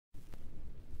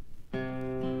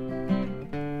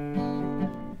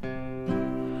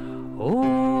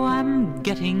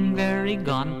getting very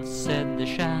gaunt, said the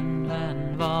Shan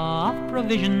Van Vogh. Of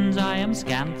provisions I am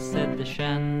scant, said the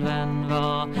Shan Van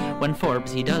Vogh. When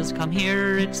Forbes he does come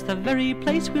here, it's the very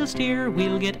place we'll steer.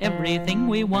 We'll get everything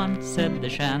we want, said the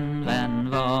Shan Van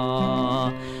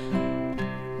Vogh.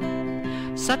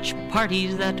 Such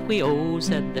parties that we owe,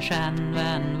 said the Shan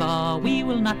Van Vogh. We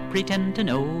will not pretend to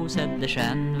know, said the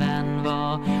Shan Van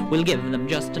Vogh. We'll give them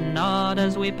just a nod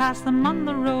as we pass them on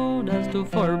the road. As to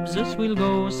Forbes we'll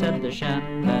go, said the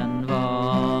Shan Van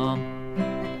Vogh.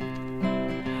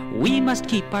 We must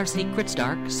keep our secrets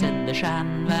dark, said the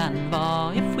Shan Van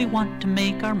Vogh. If we want to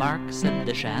make our mark, said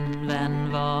the Shan Van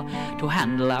Vogh. To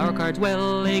handle our cards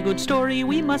well, a good story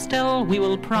we must tell. We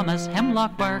will promise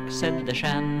hemlock bark, said the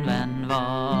Shan Van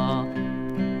Vogh.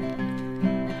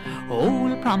 Oh,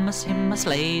 we'll promise him a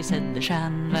sleigh, said the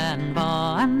Shan Van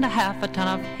Vogh. And a half a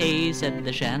ton of hay, said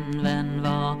the Shan Van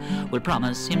Vogh. We'll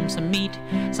promise him some meat,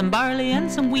 some barley and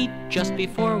some wheat, just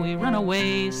before we run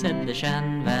away, said the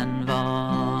Shan Van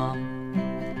Vogh.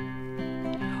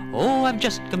 Oh, I've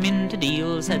just come in to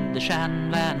deal, said the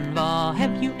Shan Van Vogh.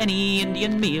 Have you any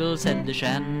Indian meal, said the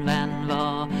Shan Van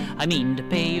Vogh. I mean to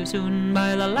pay you soon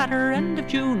by the latter end of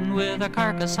June with a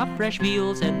carcass of fresh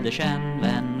veal, said the Shan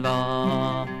Van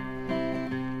Vogh.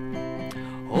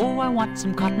 Oh, I want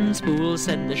some cotton spool,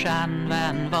 said the Shan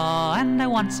Van Vogh. And I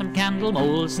want some candle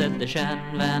mold, said the Shan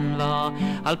Van Vogh.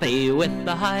 I'll pay you with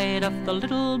the hide of the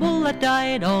little bull that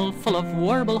died, all full of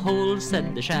warble holes,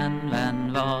 said the Shan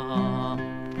Van Vogh.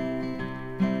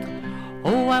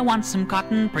 Oh, I want some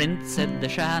cotton print, said the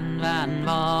Shan Van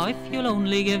Vogh. If you'll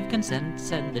only give consent,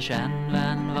 said the Shan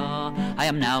Van Vogh. I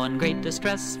am now in great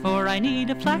distress, for I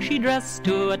need a flashy dress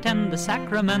to attend the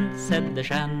sacrament, said the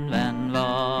Shan Van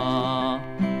Vogh.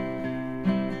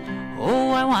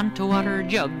 Oh, I want a water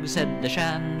jug, said the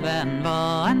Shan Van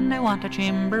Vogh. And I want a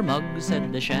chamber mug,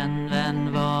 said the Shan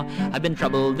Van Vogh. I've been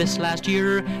troubled this last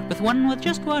year with one with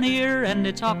just one ear, and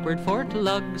it's awkward for to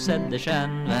lug, said the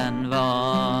Shan Van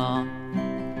Vogh.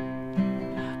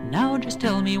 Now just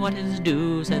tell me what is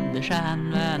due, said the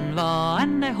Shan Van Vogh.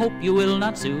 And I hope you will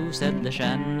not sue, said the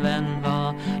Shan Van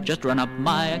Vogh. Just run up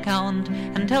my account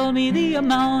and tell me the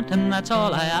amount, and that's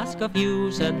all I ask of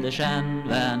you, said the Shan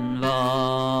Van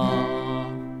Vogh.